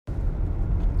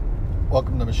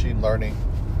Welcome to Machine Learning.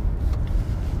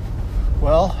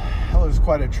 Well, it was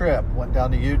quite a trip. Went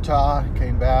down to Utah,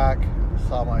 came back,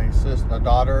 saw my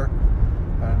daughter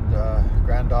and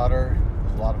granddaughter. It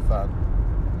was a lot of fun.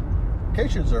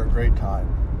 Vacations are a great time.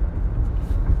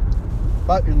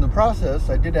 But in the process,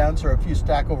 I did answer a few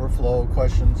Stack Overflow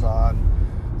questions on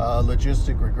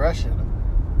logistic regression.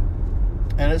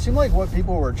 And it seemed like what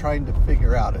people were trying to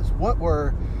figure out is what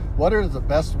is the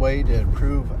best way to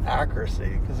improve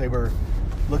accuracy? Because they were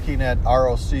looking at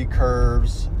ROC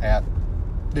curves,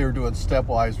 they were doing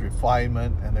stepwise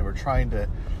refinement, and they were trying to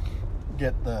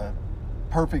get the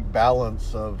perfect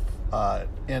balance of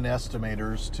N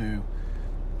estimators to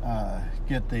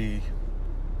get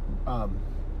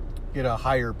a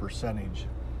higher percentage.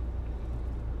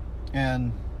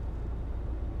 And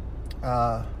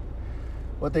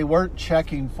what they weren't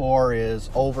checking for is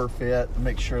overfit,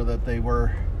 make sure that they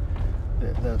were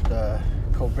the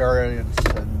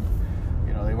covariance, and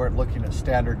they weren't looking at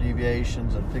standard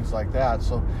deviations and things like that.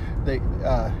 So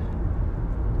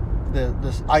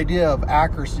this idea of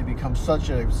accuracy becomes such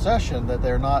an obsession that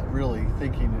they're not really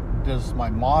thinking, does my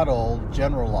model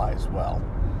generalize well?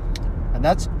 And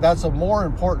that's a more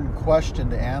important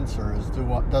question to answer, is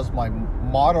does my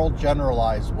model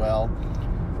generalize well,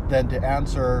 than to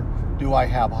answer, do I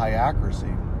have high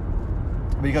accuracy?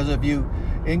 Because if you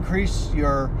increase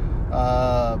your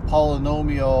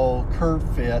polynomial curve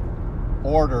fit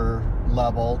order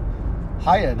level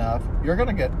high enough, you're going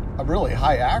to get a really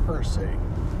high accuracy,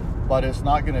 but it's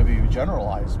not going to be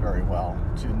generalized very well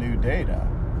to new data.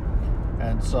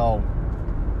 And so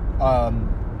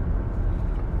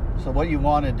what you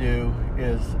want to do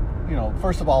is,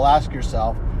 first of all, ask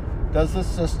yourself, does this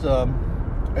system,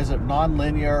 is it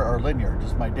nonlinear or linear?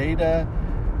 Does my data,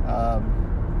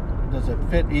 does it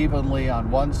fit evenly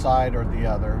on one side or the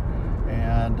other?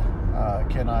 And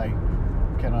can I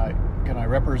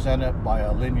represent it by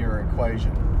a linear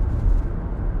equation?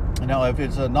 Now, if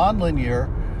it's a nonlinear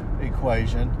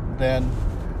equation, then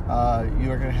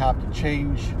you're going to have to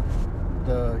change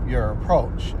your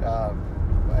approach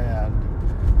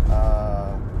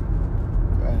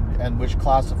and which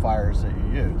classifiers that you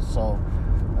use. So,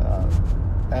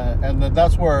 and then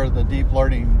that's where the deep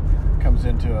learning comes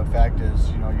into effect.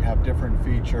 Is you have different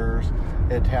features.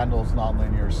 It handles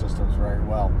nonlinear systems very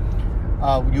well.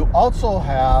 You also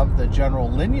have the general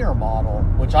linear model,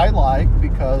 which I like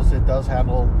because it does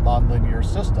handle nonlinear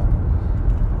system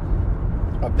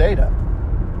of data.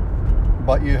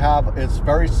 But it's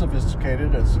very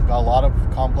sophisticated. It's got a lot of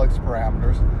complex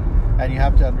parameters, and you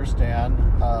have to understand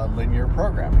linear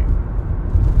programming.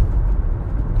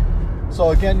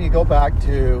 So again, you go back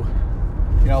to,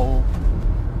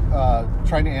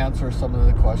 trying to answer some of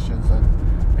the questions that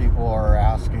people are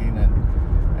asking, and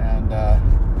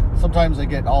sometimes they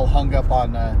get all hung up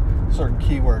on certain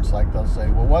keywords. Like they'll say,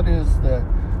 well, what is the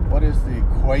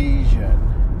equation?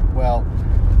 Well,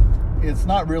 it's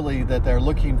not really that they're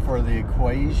looking for the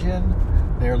equation.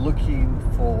 They're looking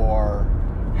for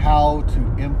how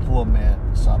to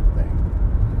implement something.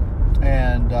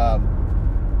 And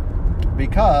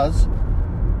because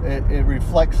it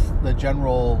reflects the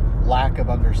general lack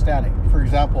of understanding. For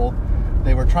example,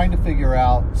 they were trying to figure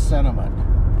out sentiment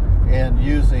and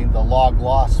using the log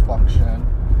loss function,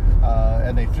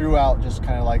 and they threw out just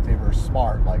kind of like they were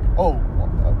smart, like,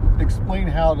 explain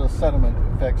how the sentiment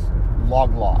affects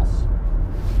log loss,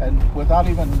 and without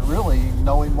even really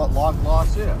knowing what log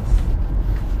loss is,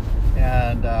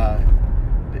 and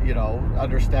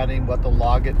understanding what the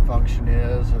logit function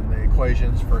is and the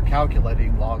equations for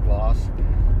calculating log loss.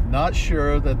 Not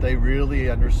sure that they really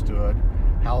understood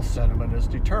how sentiment is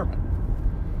determined.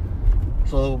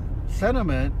 So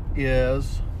sentiment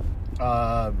is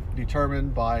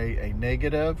determined by a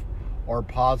negative or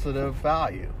positive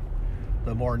value.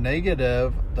 The more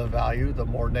negative the value, the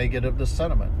more negative the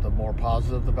sentiment. The more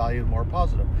positive the value, the more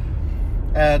positive.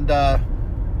 And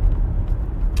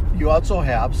you also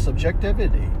have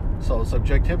subjectivity. So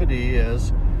subjectivity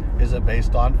is it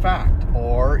based on fact,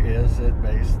 or is it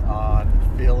based on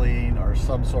feeling or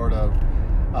some sort of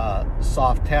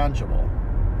soft tangible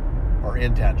or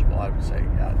intangible, I would say.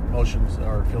 Yeah, emotions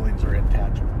or feelings are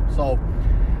intangible. So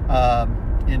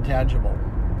intangible.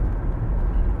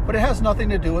 But it has nothing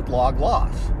to do with log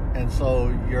loss. And so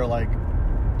you're like,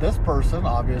 this person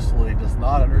obviously does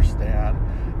not understand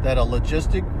that a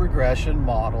logistic regression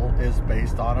model is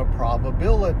based on a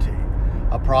probability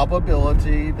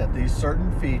that these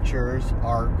certain features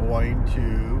are going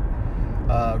to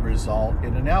result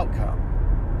in an outcome.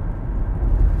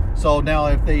 So now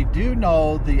if they do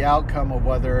know the outcome of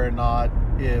whether or not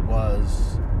it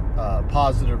was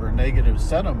positive or negative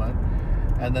sentiment,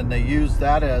 and then they use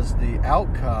that as the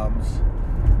outcomes,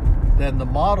 then the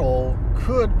model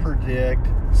could predict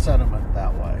sentiment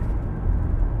that way.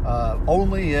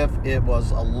 Only if it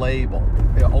was labeled,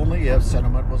 only if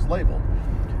sentiment was labeled.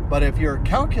 But if you're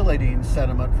calculating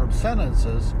sentiment from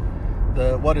sentences,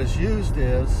 what is used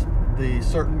is the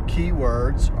certain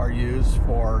keywords are used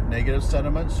for negative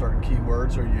sentiment, certain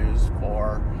keywords are used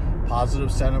for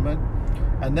positive sentiment,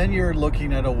 and then you're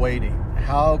looking at a weighting.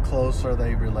 How close are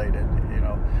they related?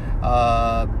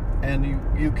 And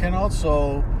you can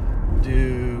also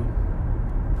do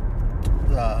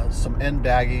some end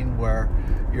bagging, where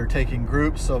you're taking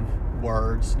groups of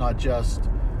words, not just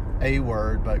a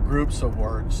word, but groups of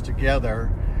words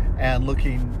together, and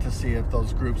looking to see if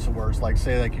those groups of words, like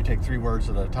you take 3 words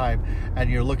at a time, and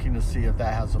you're looking to see if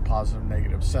that has a positive,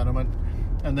 negative sentiment,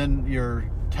 and then you're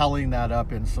telling that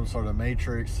up in some sort of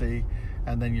matrix,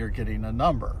 and then you're getting a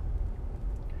number.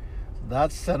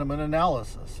 That's sentiment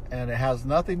analysis, and it has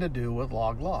nothing to do with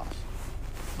log loss.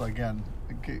 So again,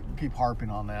 keep harping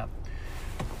on that.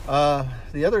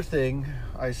 The other thing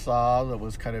I saw that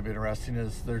was kind of interesting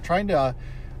is they're trying to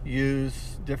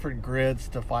use different grids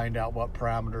to find out what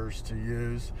parameters to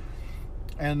use,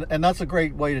 and that's a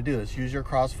great way to do this. Use your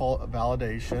cross-fold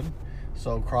validation,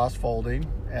 so cross-folding,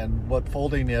 and what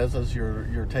folding is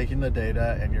you're taking the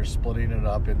data and you're splitting it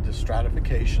up into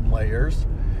stratification layers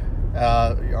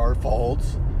or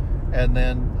folds, and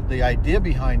then the idea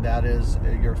behind that is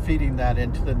you're feeding that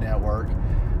into the network,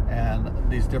 and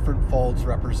these different folds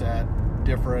represent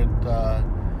different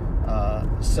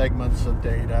segments of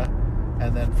data,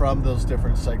 and then from those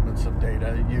different segments of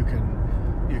data you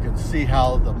can see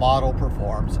how the model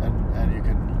performs, and you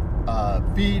can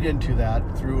feed into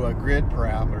that through a grid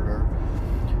parameter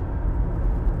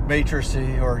matrix,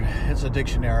 or it's a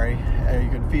dictionary. You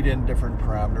can feed in different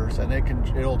parameters, and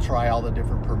it'll try all the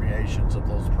different permeations of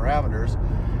those parameters,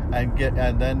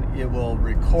 and then it will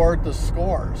record the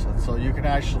scores, and so you can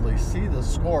actually see the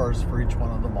scores for each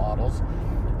one of the models,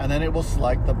 and then it will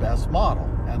select the best model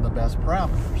and the best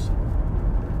parameters,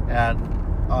 and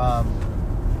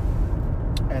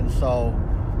so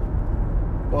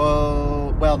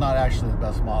well, not actually the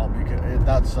best model, because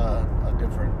that's a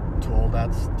different tool.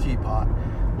 That's Teapot.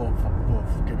 Will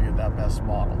give you that best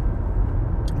model.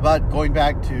 But going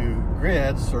back to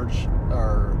grid search,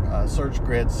 or search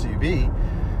grid CV,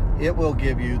 it will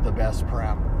give you the best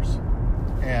parameters,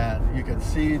 and you can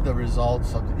see the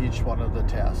results of each one of the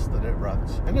tests that it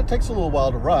runs. And it takes a little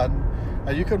while to run,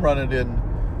 and you can run it in,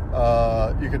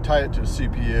 you can tie it to a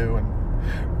CPU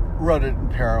and run it in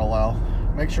parallel.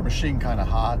 Makes your machine kind of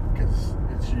hot because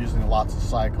it's using lots of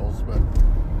cycles, but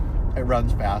it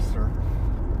runs faster.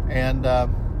 And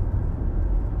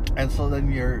so then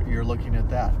you're looking at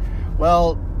that.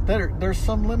 Well, there's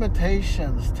some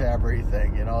limitations to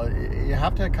everything. You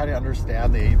have to kind of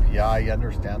understand the API, you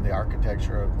understand the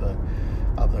architecture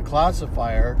of the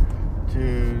classifier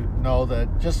to know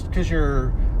that just because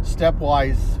you're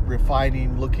stepwise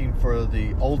refining, looking for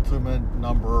the ultimate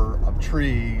number of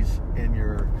trees in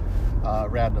your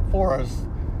random forest,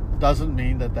 doesn't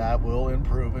mean that will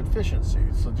improve efficiency.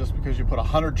 So just because you put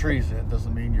 100 trees in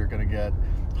doesn't mean you're going to get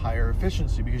higher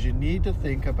efficiency, because you need to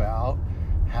think about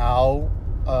how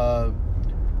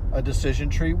a decision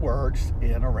tree works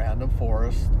in a random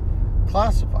forest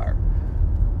classifier.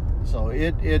 So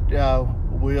it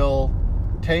will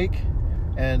take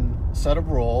a set of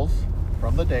rules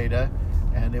from the data,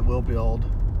 and it will build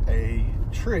a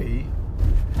tree,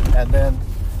 and then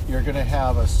you're going to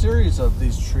have a series of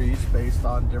these trees based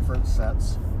on different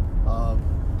sets of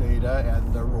data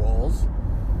and the rules,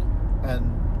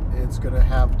 and it's going to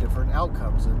have different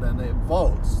outcomes, and then it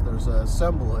votes. There's an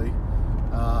assembly,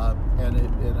 and it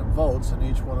votes, and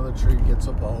each one of the tree gets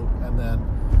a vote, and then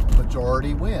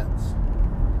majority wins.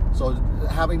 So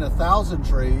having 1,000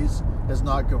 trees is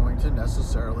not going to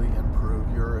necessarily improve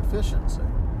your efficiency.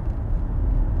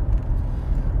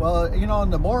 Well,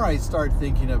 and the more I start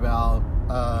thinking about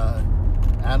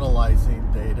analyzing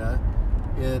data,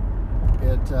 it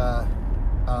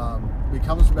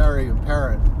becomes very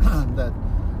apparent that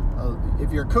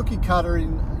if you're cookie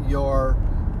cuttering your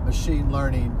machine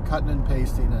learning, cutting and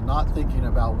pasting, and not thinking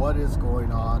about what is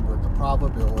going on with the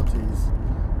probabilities,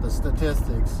 the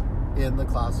statistics in the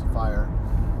classifier,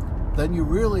 then you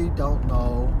really don't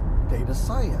know data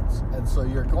science. And so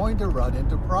you're going to run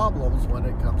into problems when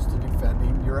it comes to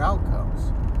defending your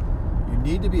outcomes. You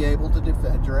need to be able to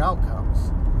defend your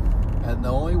outcomes. And the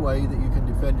only way that you can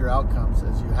defend your outcomes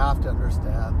is you have to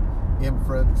understand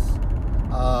inference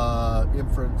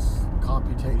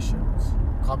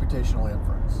computational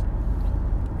inference.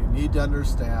 You need to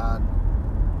understand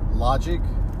logic,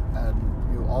 and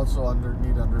you also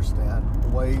need to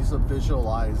understand ways of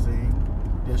visualizing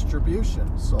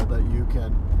distribution, so that you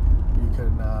can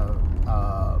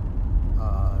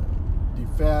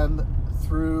defend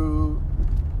through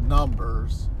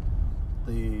numbers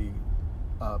the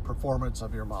performance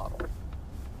of your model.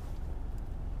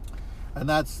 And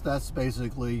that's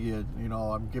basically,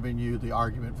 I'm giving you the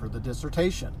argument for the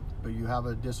dissertation, but you have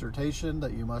a dissertation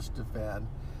that you must defend.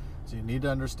 So you need to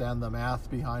understand the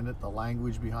math behind it, the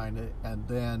language behind it, and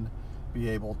then be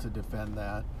able to defend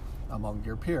that among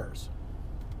your peers.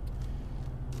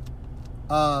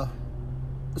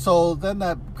 So then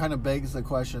that kind of begs the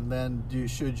question, then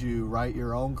should you write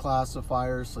your own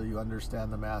classifiers so you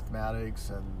understand the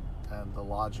mathematics and the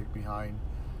logic behind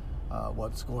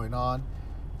what's going on?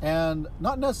 And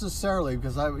not necessarily,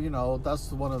 because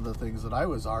that's one of the things that I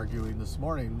was arguing this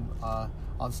morning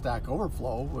on Stack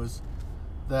Overflow, was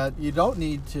that you don't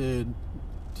need to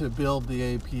build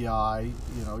the API.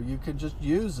 You can just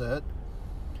use it,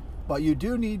 but you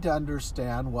do need to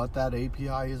understand what that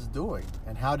API is doing.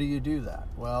 And how do you do that?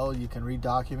 Well, you can read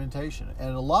documentation,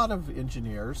 and a lot of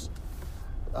engineers,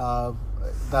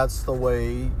 that's the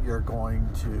way you're going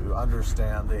to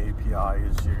understand the API,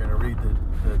 is you're going to read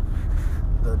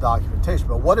the documentation.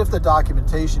 But what if the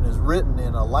documentation is written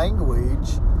in a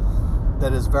language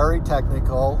that is very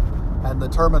technical and the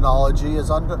terminology is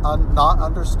not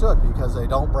understood because they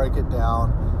don't break it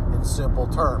down in simple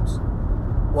terms?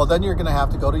 Well, then you're going to have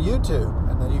to go to YouTube,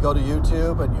 and then you go to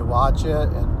YouTube and you watch it,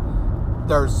 and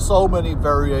there's so many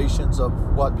variations of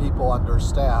what people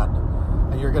understand,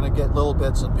 and you're going to get little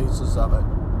bits and pieces of it.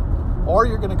 Or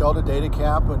you're going to go to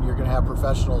DataCamp, and you're going to have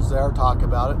professionals there talk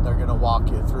about it, and they're going to walk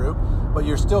you through. But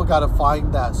you're still got to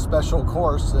find that special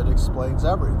course that explains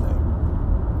everything.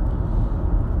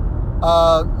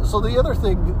 So the other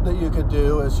thing that you could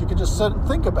do is you could just sit and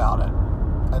think about it,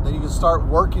 and then you can start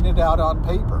working it out on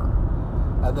paper.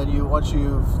 And then once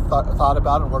you've thought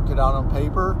about it and worked it out on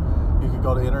paper, you can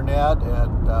go to the internet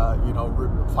and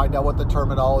find out what the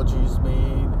terminologies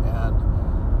mean, and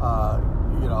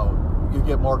you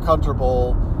get more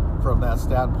comfortable from that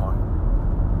standpoint.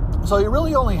 So you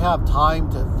really only have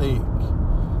time to think.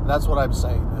 And that's what I'm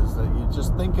saying, is that you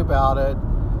just think about it,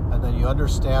 and then you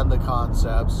understand the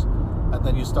concepts, and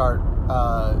then you start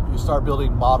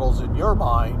building models in your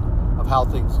mind of how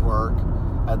things work,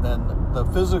 and then the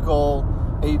physical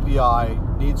API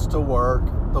needs to work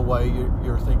the way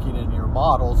you're thinking in your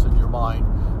models in your mind.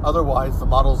 Otherwise, the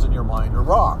models in your mind are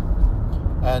wrong,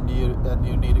 and you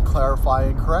need to clarify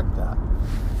and correct that.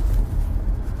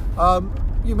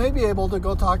 You may be able to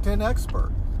go talk to an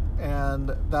expert,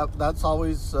 and that's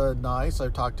always nice.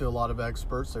 I've talked to a lot of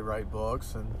experts. They write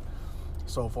books and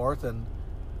so forth, and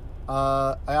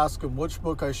I ask them which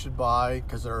book I should buy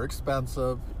because they're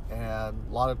expensive, and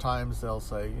a lot of times they'll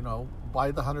say, buy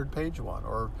the 100-page one,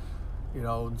 or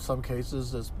in some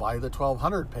cases it's buy the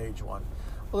 1,200-page one.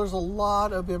 Well, there's a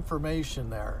lot of information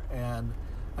there, and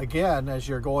again, as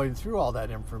you're going through all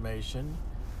that information,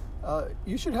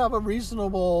 you should have a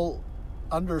reasonable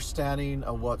understanding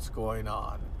of what's going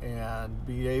on and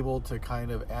be able to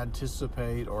kind of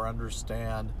anticipate or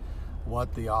understand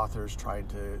what the author is trying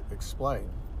to explain.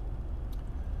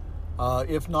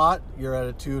 If not, you're at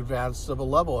a too advanced of a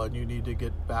level, and you need to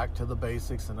get back to the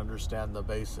basics and understand the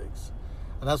basics.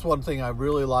 And that's one thing I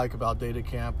really like about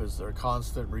DataCamp, is their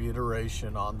constant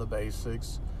reiteration on the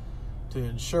basics to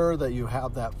ensure that you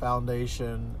have that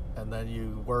foundation, and then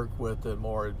you work with the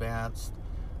more advanced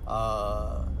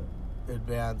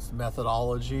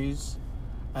methodologies,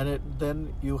 and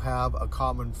then you have a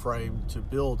common frame to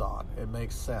build on. It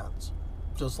makes sense.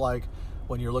 Just like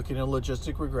when you're looking at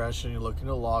logistic regression, you're looking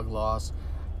at log loss,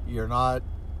 you're not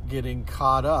getting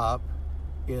caught up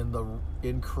in the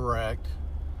incorrect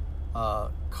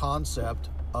concept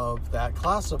of that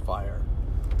classifier.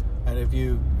 And if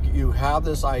you have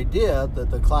this idea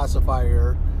that the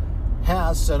classifier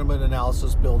has sentiment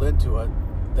analysis built into it,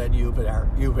 then you've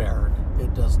erred.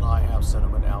 It does not have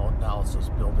sentiment analysis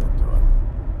built into it.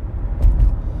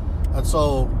 And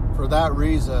so for that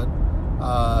reason,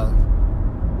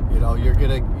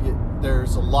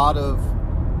 there's a lot of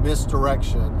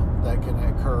misdirection that can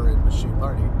occur in machine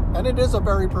learning. And it is a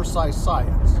very precise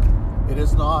science. It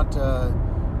is not,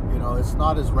 it's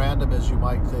not as random as you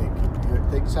might think.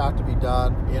 Things have to be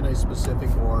done in a specific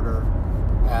order,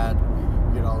 and,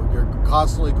 you're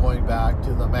constantly going back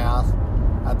to the math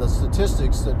and the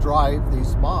statistics that drive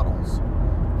these models.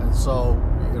 And so,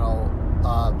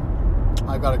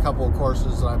 I've got a couple of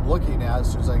courses that I'm looking at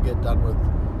as soon as I get done with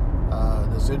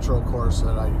this intro course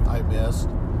that I missed,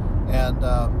 and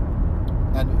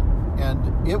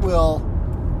it will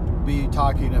be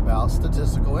talking about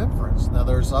statistical inference. Now,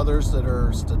 there's others that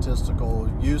are statistical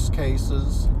use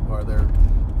cases, where they're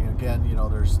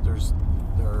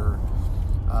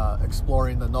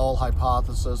exploring the null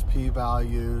hypothesis,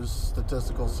 p-values,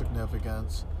 statistical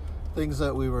significance, things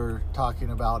that we were talking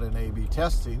about in A/B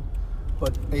testing.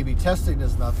 But A/B testing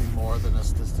is nothing more than a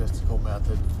statistical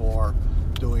method for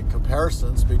doing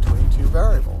comparisons between two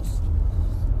variables.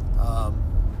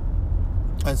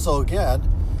 And so again,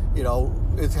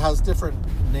 it has different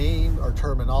name or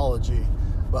terminology,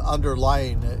 but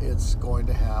underlying it, it's going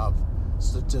to have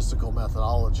statistical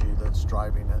methodology that's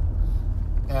driving it.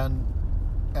 And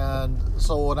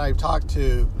so when I talk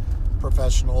to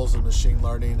professionals in machine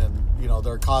learning, and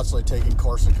they're constantly taking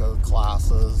Corsica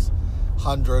classes,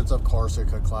 hundreds of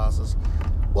Corsica classes.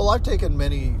 Well, I've taken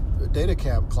many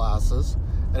DataCamp classes,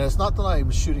 and it's not that I'm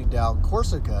shooting down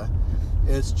Corsica.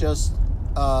 It's just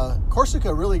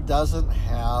Corsica really doesn't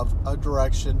have a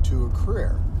direction to a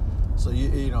career. So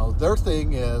their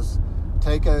thing is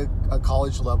take a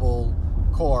college level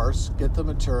course, get the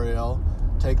material,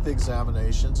 take the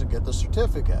examinations, and get the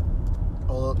certificate.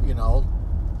 Well,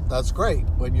 that's great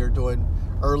when you're doing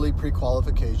early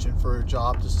pre-qualification for a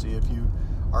job to see if you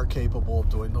are capable of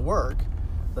doing the work,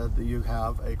 that you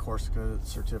have a Corsica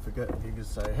certificate, and you can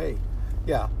say, hey,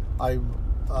 yeah, I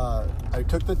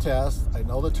took the test, I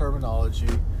know the terminology,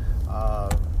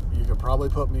 you could probably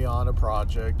put me on a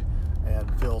project and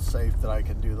feel safe that I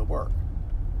can do the work.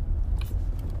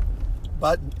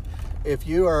 But if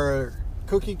you are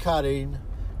cookie cutting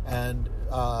and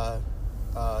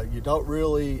you don't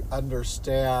really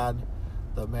understand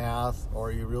the math,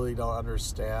 or you really don't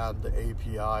understand the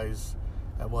APIs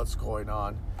and what's going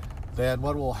on, then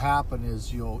what will happen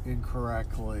is you'll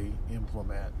incorrectly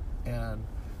implement, and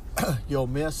you'll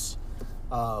miss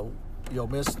the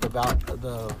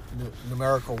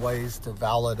numerical ways to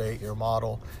validate your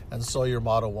model, and so your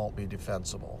model won't be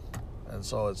defensible. And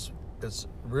so it's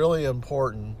really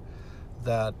important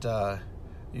that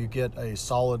you get a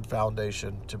solid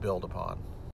foundation to build upon.